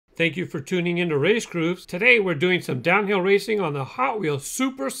Thank you for tuning into RaceGrooves. Today we're doing some downhill racing on the Hot Wheels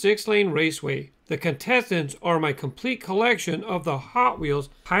Super 6-Lane Raceway. The contestants are my complete collection of the Hot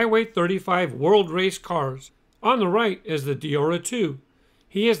Wheels Highway 35 World Race cars. On the right is the Deora 2.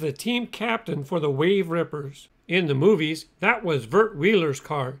 He is the team captain for the Wave Rippers. In the movies, that was Vert Wheeler's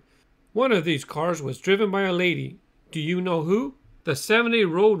car. One of these cars was driven by a lady. Do you know who? The 70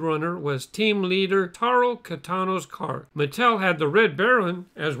 Roadrunner was team leader Taro Kitano's car. Mattel had the Red Baron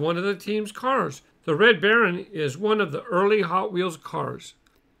as one of the team's cars. The Red Baron is one of the early Hot Wheels cars.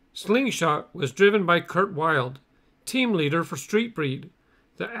 Slingshot was driven by Wylde, team leader for Street Breed.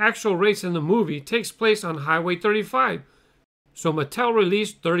 The actual race in the movie takes place on Highway 35, so Mattel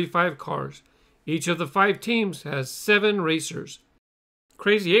released 35 cars. Each of the 5 teams has 7 racers.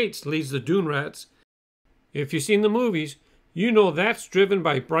 Crazy 8 leads the Dune Rats. If you've seen the movies, you know that's driven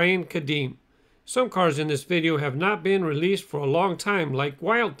by Kadeem. Some cars in this video have not been released for a long time, like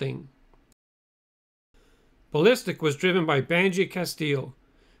Wylde. Ballistik was driven by Banjee Castillo.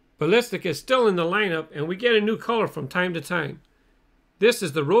 Ballistik is still in the lineup and we get a new color from time to time. This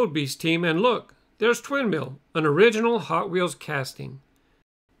is the Road Beast team, and look, there's Twin Mill, an original Hot Wheels casting.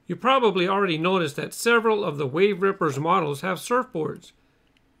 You probably already noticed that several of the Wave Rippers models have surfboards.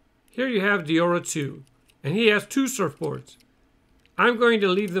 Here you have Deora 2, and he has 2 surfboards. I'm going to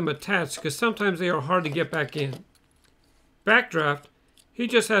leave them attached because sometimes they are hard to get back in. Backdraft, he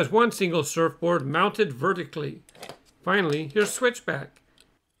just has 1 single surfboard mounted vertically. Finally, here's Switchback.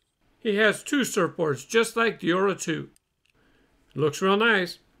 He has 2 surfboards just like Deora 2. Looks real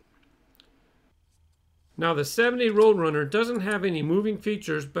nice. Now the 70 Roadrunner doesn't have any moving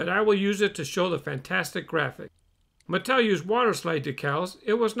features, but I will use it to show the fantastic graphic. Mattel used water slide decals.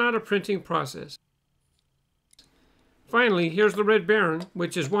 It was not a printing process. Finally, here's the Red Baron,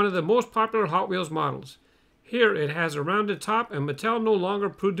 which is one of the most popular Hot Wheels models. Here it has a rounded top and Mattel no longer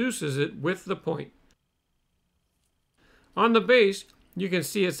produces it with the point. On the base, you can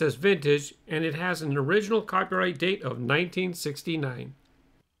see it says vintage and it has an original copyright date of 1969.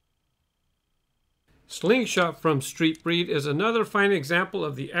 Slingshot from Street Breed is another fine example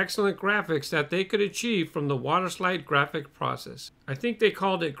of the excellent graphics that they could achieve from the waterslide graphic process. I think they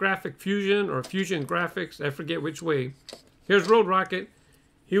called it Graphic Fusion or Fusion Graphics, I forget which way. Here's Road Rocket.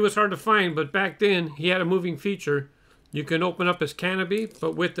 He was hard to find, but back then he had a moving feature. You can open up his canopy,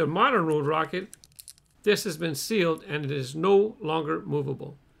 but with the modern Road Rocket, this has been sealed and it is no longer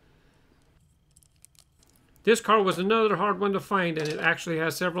movable. This car was another hard one to find and it actually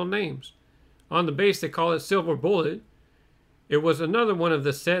has several names. On the base, they call it Silver Bullet. It was another one of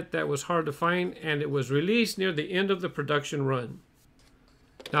the set that was hard to find, and it was released near the end of the production run.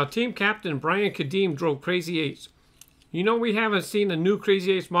 Now, Team Captain Kadeem drove Crazy 8s. You know, we haven't seen a new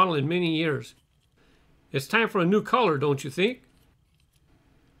Crazy 8s model in many years. It's time for a new color, don't you think?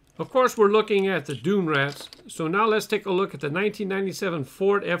 Of course, we're looking at the Dune Rats, so now let's take a look at the 1997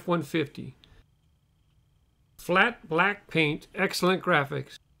 Ford F-150. Flat black paint, excellent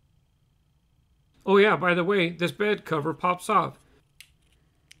graphics. Oh yeah, by the way, this bed cover pops off.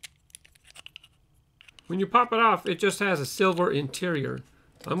 When you pop it off, it just has a silver interior.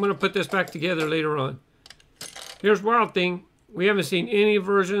 I'm going to put this back together later on. Here's Wylde. We haven't seen any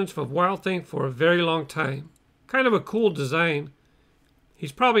versions of Wylde for a very long time. Kind of a cool design.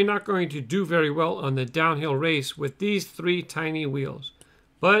 He's probably not going to do very well on the downhill race with these 3 tiny wheels.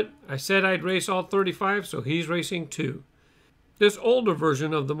 But I said I'd race all 35, so he's racing 2. This older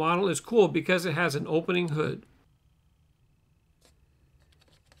version of the model is cool because it has an opening hood.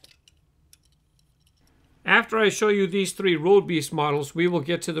 After I show you these 3 Road Beast models, we will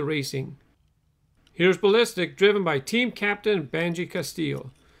get to the racing. Here's Ballistik, driven by Team Captain Banjee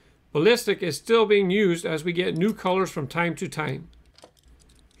Castillo. Ballistik is still being used as we get new colors from time to time.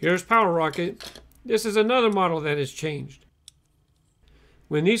 Here's Power Rocket. This is another model that has changed.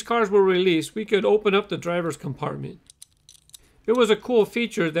 When these cars were released, we could open up the driver's compartment. It was a cool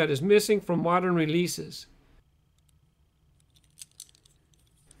feature that is missing from modern releases.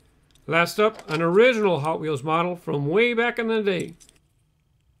 Last up, an original Hot Wheels model from way back in the day.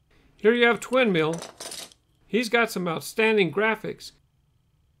 Here you have Twin Mill. He's got some outstanding graphics.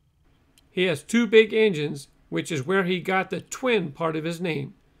 He has 2 big engines, which is where he got the twin part of his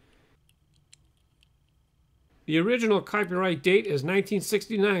name. The original copyright date is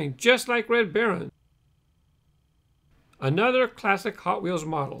 1969, just like Red Baron. Another classic Hot Wheels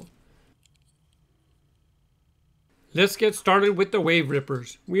model. Let's get started with the Wave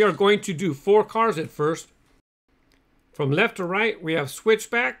Rippers. We are going to do 4 cars at first. From left to right, we have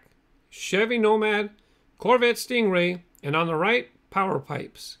Switchback, Chevy Nomad, Corvette Stingray, and on the right, Power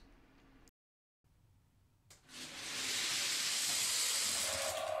Pipes.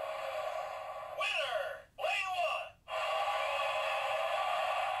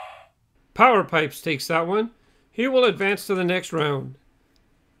 Power Pipes takes that one. He will advance to the next round.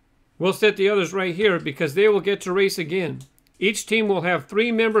 We'll set the others right here because they will get to race again. Each team will have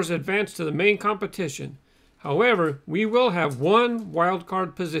 3 members advance to the main competition. However, we will have 1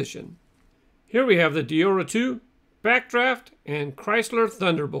 wildcard position. Here we have the Deora 2, Backdraft, and Chrysler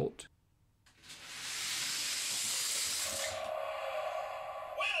Thunderbolt.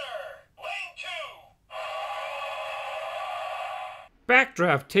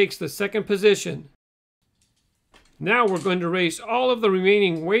 Backdraft takes the second position. Now we're going to race all of the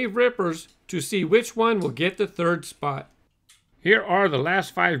remaining Wave Rippers to see which one will get the 3rd spot. Here are the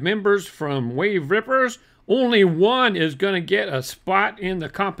last 5 members from Wave Rippers. Only one is going to get a spot in the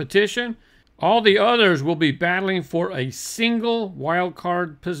competition. All the others will be battling for a single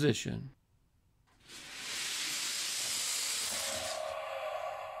wildcard position.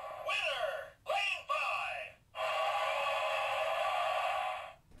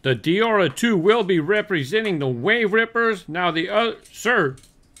 The Deora 2 will be representing the Wave Rippers. Now the other... Sir,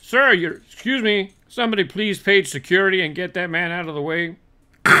 excuse me. Somebody please page security and get that man out of the way.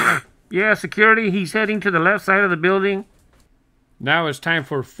 Yeah, security, he's heading to the left side of the building. Now it's time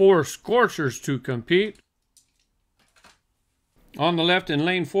for 4 Scorchers to compete. On the left in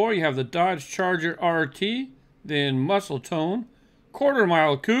lane 4, you have the Dodge Charger RT, then Muscle Tone, Quarter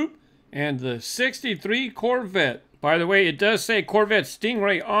Mile Coupe, and the 63 Corvette. By the way, it does say Corvette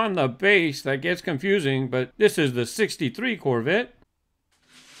Stingray on the base. That gets confusing, but this is the 63 Corvette.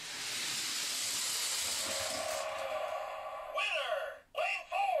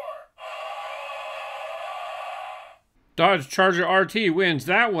 Dodge Charger RT wins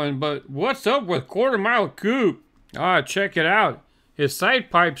that one, but what's up with Quarter Mile Coupe? Check it out. His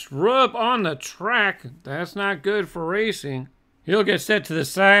side pipes rub on the track. That's not good for racing. He'll get set to the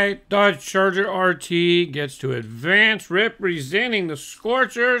side. Dodge Charger RT gets to advance, representing the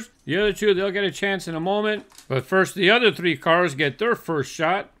Scorchers. The other 2, they'll get a chance in a moment. But first, the other 3 cars get their first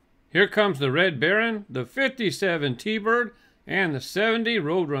shot. Here comes the Red Baron, the 57 T-Bird, and the 70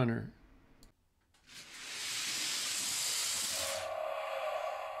 Roadrunner.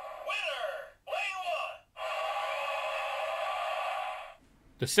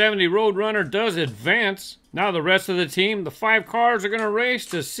 The 70 Roadrunner does advance. Now the rest of the team, the 5 cars, are going to race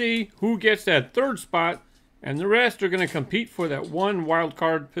to see who gets that 3rd spot, and the rest are going to compete for that 1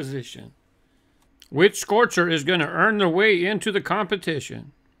 wildcard position. Which Scorcher is going to earn their way into the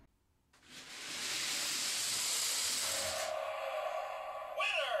competition?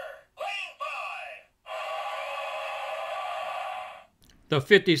 The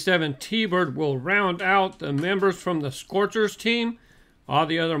 57 T-Bird will round out the members from the Scorchers team. All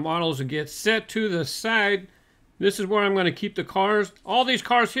the other models will get set to the side. This is where I'm going to keep the cars. All these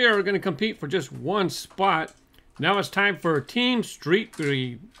cars here are going to compete for just 1 spot. Now it's time for Team Street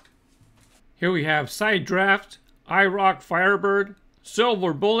Breed. Here we have Side Draft, IROC Firebird,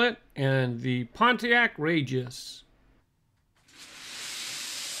 Silver Bullet, and the Pontiac Rageous.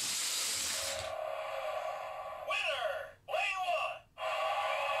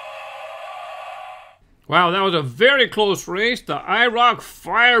 Wow, that was a very close race. The IROC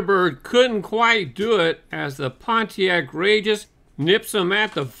Firebird couldn't quite do it as the Pontiac Rageous nips him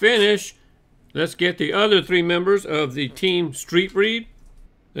at the finish. Let's get the other 3 members of the Team Street Breed.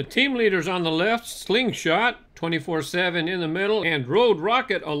 The team leaders on the left, Slingshot, 24/7 in the middle, and Road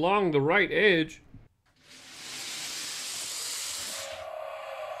Rocket along the right edge.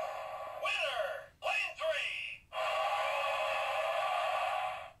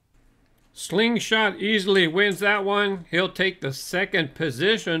 Slingshot easily wins that one. He'll take the 2nd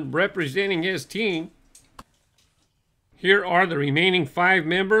position representing his team. Here are the remaining 5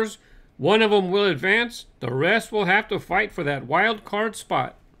 members. 1 of them will advance. The rest will have to fight for that wild card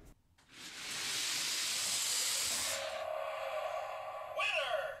spot.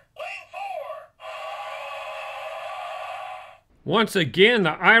 Once again, the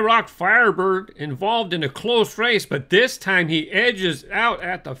IROC Firebird involved in a close race, but this time he edges out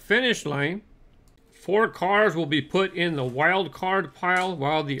at the finish line. 4 cars will be put in the wild card pile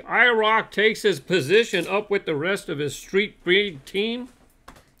while the IROC takes his position up with the rest of his Street Breed team.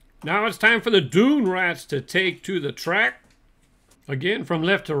 Now it's time for the Dune Rats to take to the track. Again, from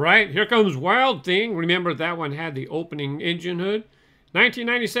left to right, here comes Wild Thing. Remember that one had the opening engine hood.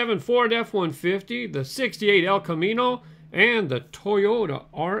 1997 Ford F-150, the 68 El Camino, and the Toyota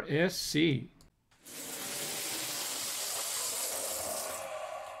RSC.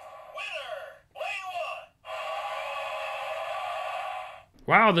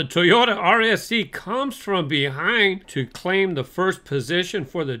 Wow, the Toyota RSC comes from behind to claim the 1st position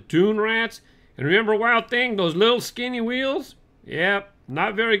for the Dune Rats. And remember, Wild Thing, those little skinny wheels? Yep,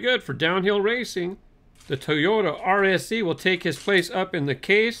 Not very good for downhill racing. The Toyota RSC will take his place up in the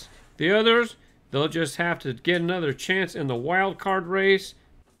case. The others, they'll just have to get another chance in the wild card race.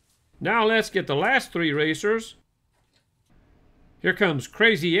 Now let's get the last three racers. Here comes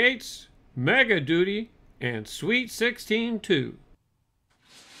Crazy 8s, Mega Duty, and Sweet 16 2.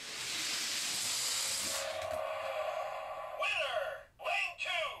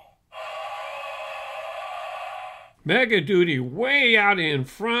 Mega Duty way out in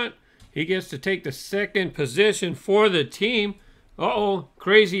front. He gets to take the second position for the team. Uh-oh,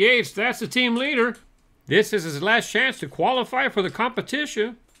 Crazy 8s, that's the team leader. This is his last chance to qualify for the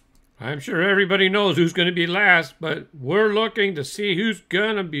competition. I'm sure everybody knows who's going to be last, but we're looking to see who's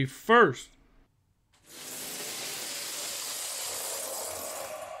going to be first.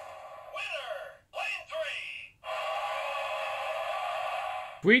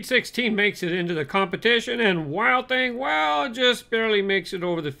 Sweet 16 makes it into the competition, and Wild Thing, well, just barely makes it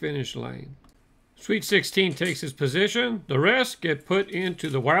over the finish line. Sweet 16 takes his position. The rest get put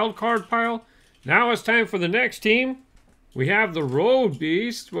into the wild card pile. Now it's time for the next team. We have the Road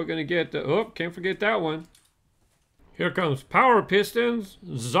Beast. We're going to get the, oh, can't forget that one. Here comes Power Pistons,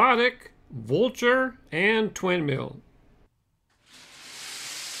 Zodic, Vulture, and Twin Mill.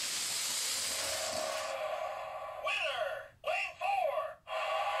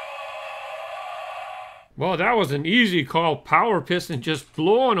 Well, that was an easy call. Power Piston just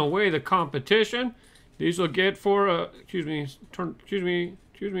blowing away the competition. These will get for, turn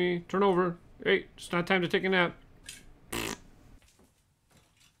over. Hey, it's not time to take a nap.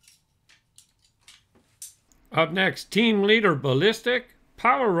 Up next, team leader Ballistik,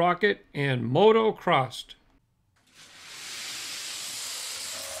 Power Rocket, and Moto Crossed.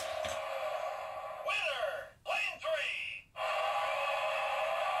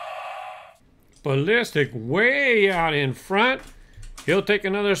 Ballistik way out in front. He'll take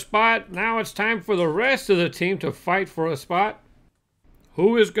another spot. Now it's time for the rest of the team to fight for a spot.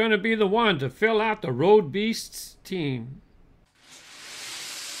 Who is going to be the one to fill out the Road Beasts team?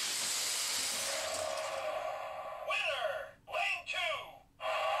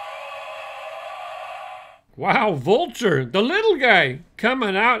 Wow, Vulture, the little guy,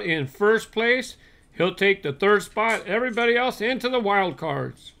 coming out in first place. He'll take the third spot. Everybody else into the wild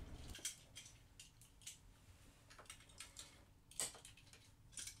cards.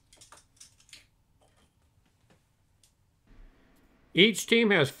 Each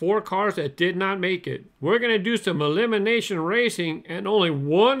team has 4 cars that did not make it. We're going to do some elimination racing, and only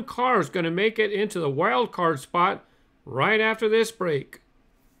one car is going to make it into the wild card spot right after this break.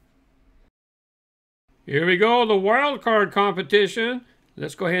 Here we go, the wild card competition.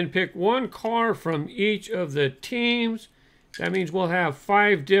 Let's go ahead and pick one car from each of the teams. That means we'll have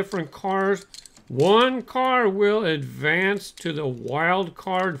 5 different cars. One car will advance to the wild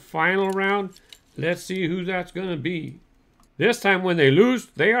card final round. Let's see who that's going to be. This time when they lose,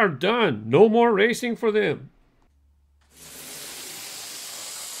 they are done. No more racing for them.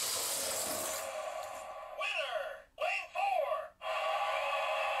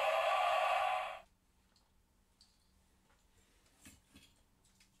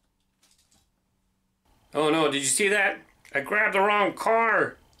 Oh no, did you see that? I grabbed the wrong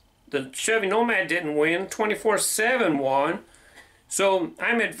car. The Chevy Nomad didn't win. 24/7 won. So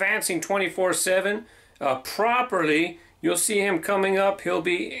I'm advancing 24/7 properly. You'll see him coming up. He'll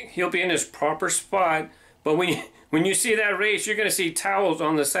be in his proper spot. But when you see that race, you're going to see towels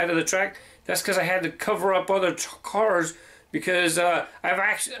on the side of the track. That's because I had to cover up other cars because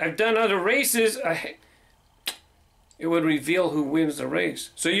I've done other races. It would reveal who wins the race.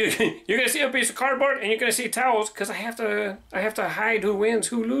 So you're going to see a piece of cardboard and you're going to see towels because I have to hide who wins,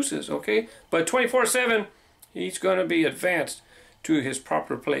 who loses. Okay, but 24/7, he's going to be advanced to his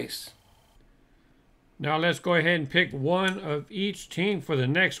proper place. Now let's go ahead and pick one of each team for the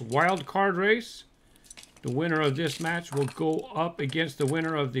next wild card race. The winner of this match will go up against the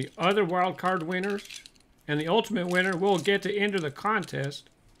winner of the other wild card winners. And the ultimate winner will get to enter the contest.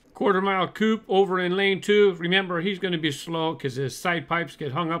 Quarter mile coupe over in lane 2. Remember, he's going to be slow because his side pipes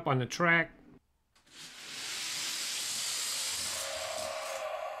get hung up on the track.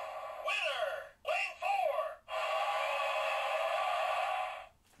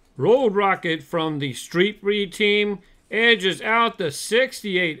 Road Rocket from the Street Breed team edges out the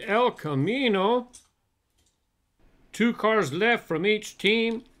 68 El Camino. 2 cars left from each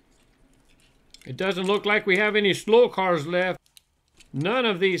team. It doesn't look like we have any slow cars left. None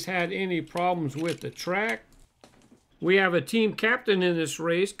of these had any problems with the track. We have a team captain in this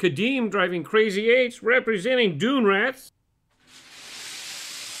race, Kadeem driving Crazy 8s, representing Dune Rats.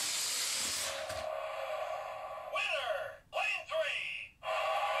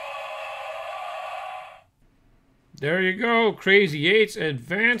 There you go. Crazy 8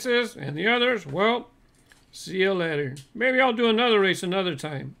 advances, and the others, well, see you later. Maybe I'll do another race another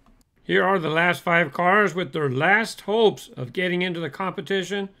time. Here are the last 5 cars with their last hopes of getting into the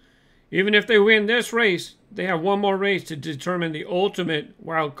competition. Even if they win this race, they have one more race to determine the ultimate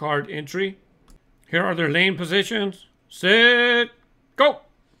wild card entry. Here are their lane positions. Set, go!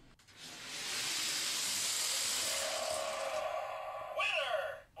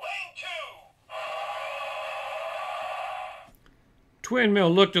 Twin Mill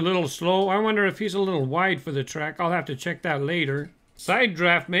looked a little slow. I wonder if he's a little wide for the track. I'll have to check that later. Side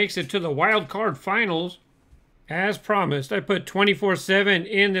Draft makes it to the wild card finals. As promised, I put 24/7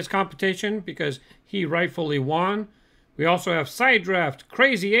 in this competition because he rightfully won. We also have Side Draft,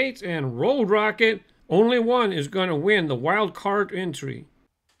 Crazy 8, and Road Rocket. Only one is going to win the wild card entry.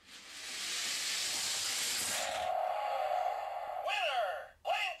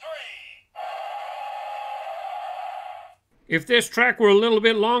 If this track were a little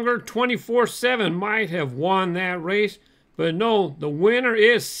bit longer, 24/7 might have won that race. But no, the winner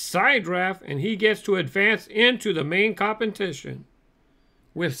is Side Draft, and he gets to advance into the main competition.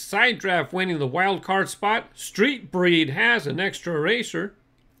 With Side Draft winning the wild card spot, Street Breed has an extra racer.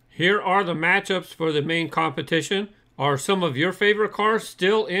 Here are the matchups for the main competition. Are some of your favorite cars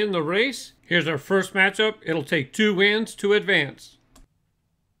still in the race? Here's our first matchup. It'll take 2 wins to advance.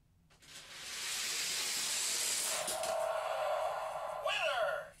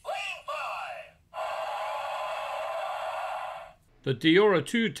 The Deora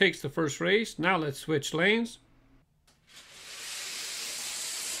 2 takes the first race. Now let's switch lanes.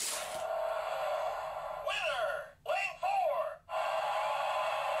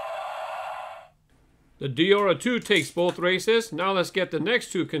 The Deora 2 takes both races. Now let's get the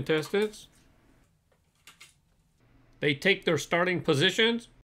next 2 contestants. They take their starting positions.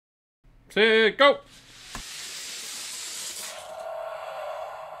 Set, go!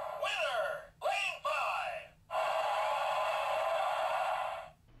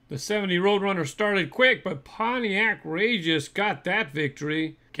 The 70 Roadrunner started quick, but Pontiac Rageous got that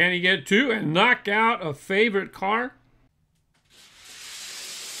victory. Can he get 2 and knock out a favorite car?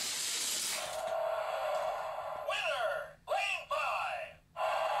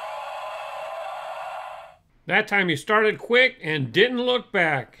 That time he started quick and didn't look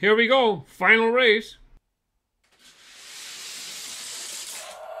back. Here we go, final race.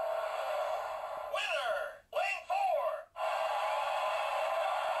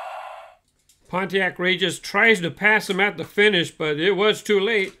 Pontiac Rageous tries to pass him at the finish, but it was too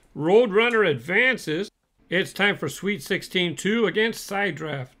late. Roadrunner advances. It's time for Sweet 16-2 against Side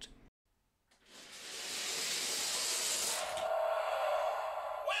Draft.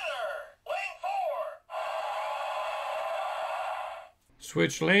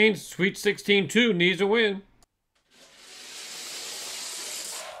 Switch lanes. Sweet 16-2 needs a win.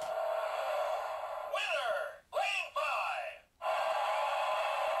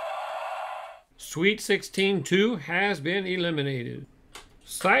 Sweet 16-2 has been eliminated.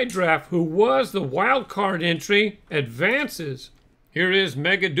 Side Draft, who was the wild card entry, advances. Here is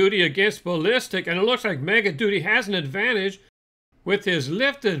Mega Duty against Ballistik, and it looks like Mega Duty has an advantage. With his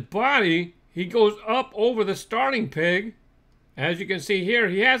lifted body, he goes up over the starting peg. As you can see here,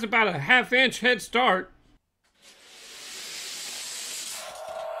 he has about a half-inch head start.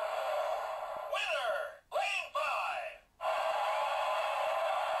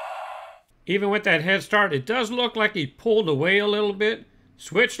 Even with that head start, it does look like he pulled away a little bit.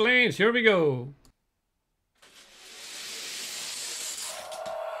 Switch lanes, here we go.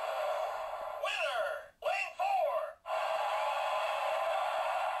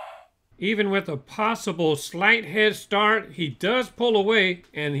 Even with a possible slight head start, he does pull away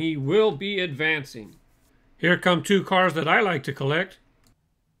and he will be advancing. Here come 2 cars that I like to collect.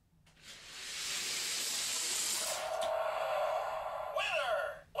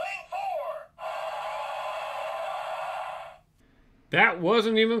 That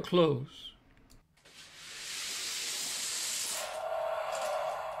wasn't even close.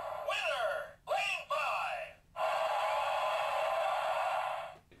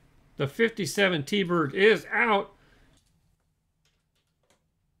 The 57 T-Bird is out.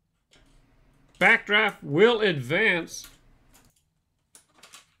 Backdraft will advance.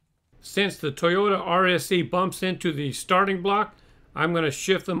 Since the Toyota RSC bumps into the starting block, I'm going to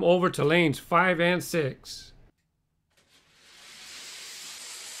shift them over to lanes 5 and 6.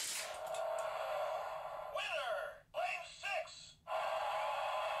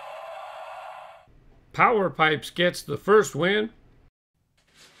 Power Pipes gets the first win.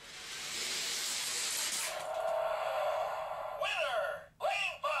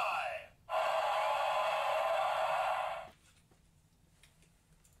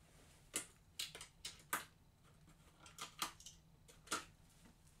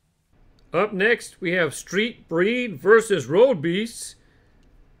 Up next, we have Street Breed versus Road Beasts.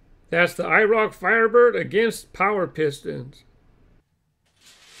 That's the IROC Firebird against Power Pistons.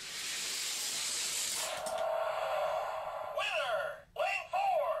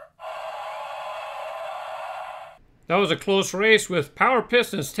 That was a close race with Power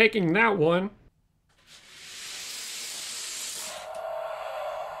Pistons taking that one.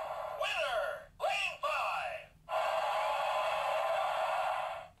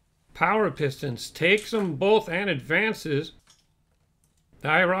 Power Pistons takes them both and advances. The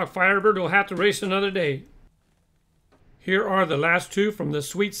IROC Firebird will have to race another day. Here are the last two from the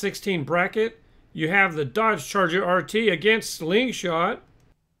Sweet 16 bracket. You have the Dodge Charger RT against Slingshot.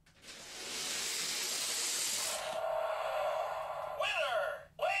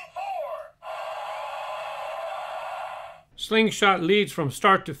 Slingshot leads from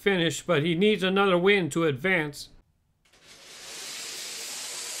start to finish, but he needs another win to advance.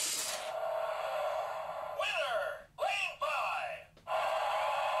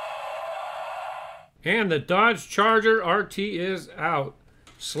 And the Dodge Charger RT is out.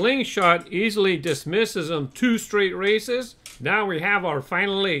 Slingshot easily dismisses him 2 straight races. Now we have our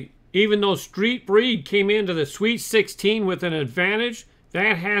final 8. Even though Street Breed came into the Sweet 16 with an advantage,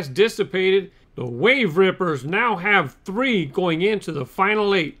 that has dissipated. The Wave Rippers now have 3 going into the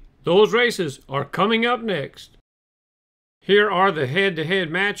final 8. Those races are coming up next. Here are the head-to-head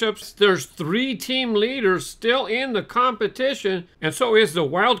matchups. There's 3 team leaders still in the competition, and so is the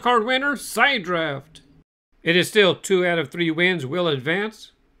wildcard winner, Side Draft. It is still 2 out of 3 wins will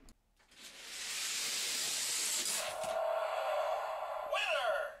advance.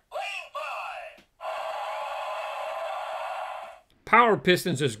 Power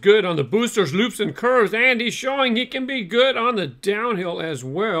Pistons is good on the boosters, loops, and curves, and he's showing he can be good on the downhill as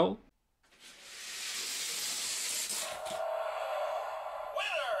well.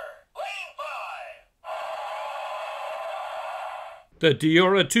 The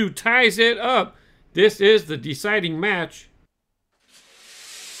Deora 2 ties it up. This is the deciding match.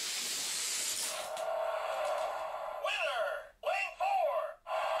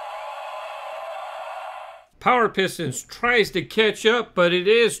 Power Pistons tries to catch up, but it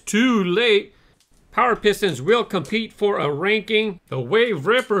is too late. Power Pistons will compete for a ranking. The Wave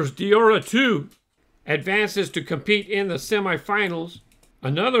Rippers Deora 2 advances to compete in the semifinals.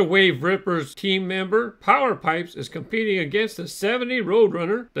 Another Wave Rippers team member, Power Pipes, is competing against the 70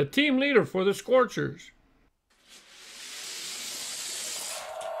 Roadrunner, the team leader for the Scorchers.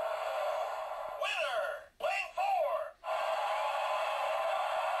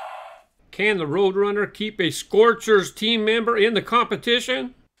 Can the Roadrunner keep a Scorchers team member in the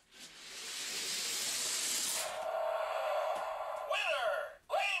competition?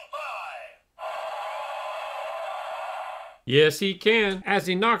 Yes, he can, as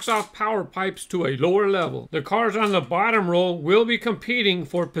he knocks off Power Pipes to a lower level. The cars on the bottom row will be competing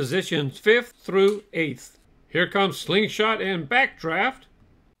for positions 5th through 8th. Here comes Slingshot and Backdraft.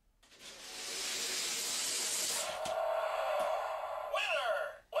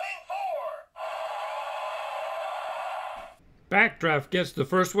 Backdraft gets the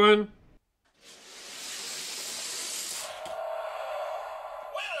first one.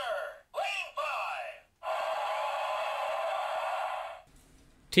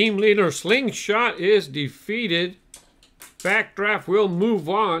 Team leader Slingshot is defeated. Backdraft will move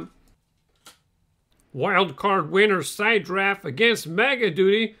on. Wildcard winner Side Draft against Mega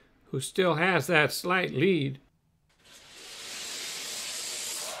Duty, who still has that slight lead.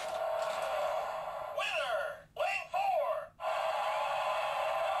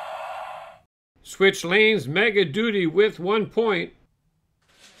 Switch lanes, Mega Duty with 1 point.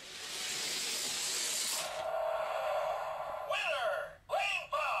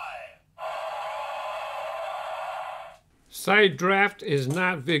 Side Draft is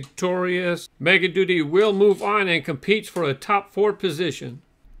not victorious. Mega Duty will move on and competes for a top 4 position.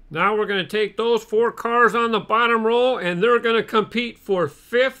 Now we're going to take those 4 cars on the bottom row and they're going to compete for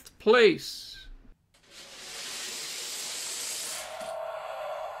 5th place.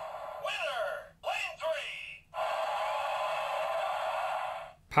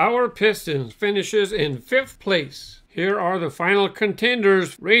 Power Pistons finishes in 5th place. Here are the final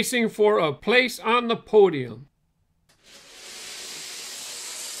contenders racing for a place on the podium.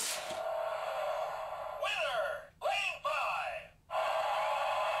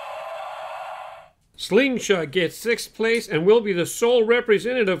 Slingshot gets 6th place and will be the sole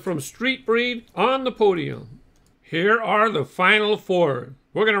representative from Street Breed on the podium. Here are the final 4.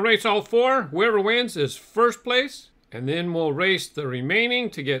 We're going to race all 4. Whoever wins is 1st place. And then we'll race the remaining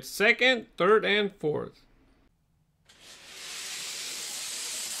to get 2nd, 3rd, and 4th.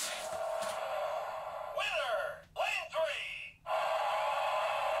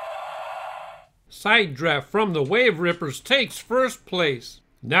 side draft from the Wave Rippers takes first place.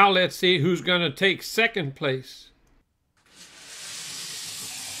 Now let's see who's going to take second place.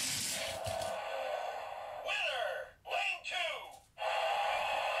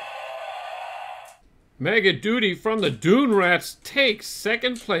 Mega Duty from the Dune Rats takes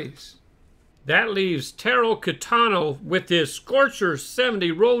second place. That leaves Taro Kitano with his Scorchers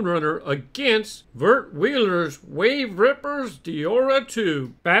 70 Roadrunner against Vert Wheeler's Wave Rippers Deora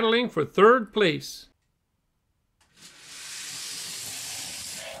 2, battling for third place.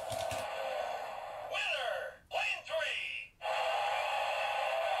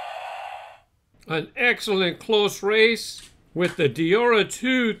 An excellent close race with the Deora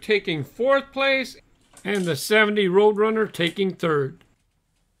 2 taking fourth place and the 70 Roadrunner taking third.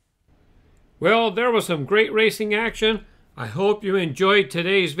 Well, there was some great racing action. I hope you enjoyed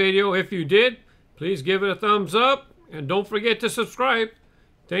today's video. If you did, please give it a thumbs up and don't forget to subscribe.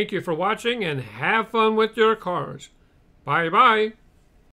 Thank you for watching and have fun with your cars. Bye-bye.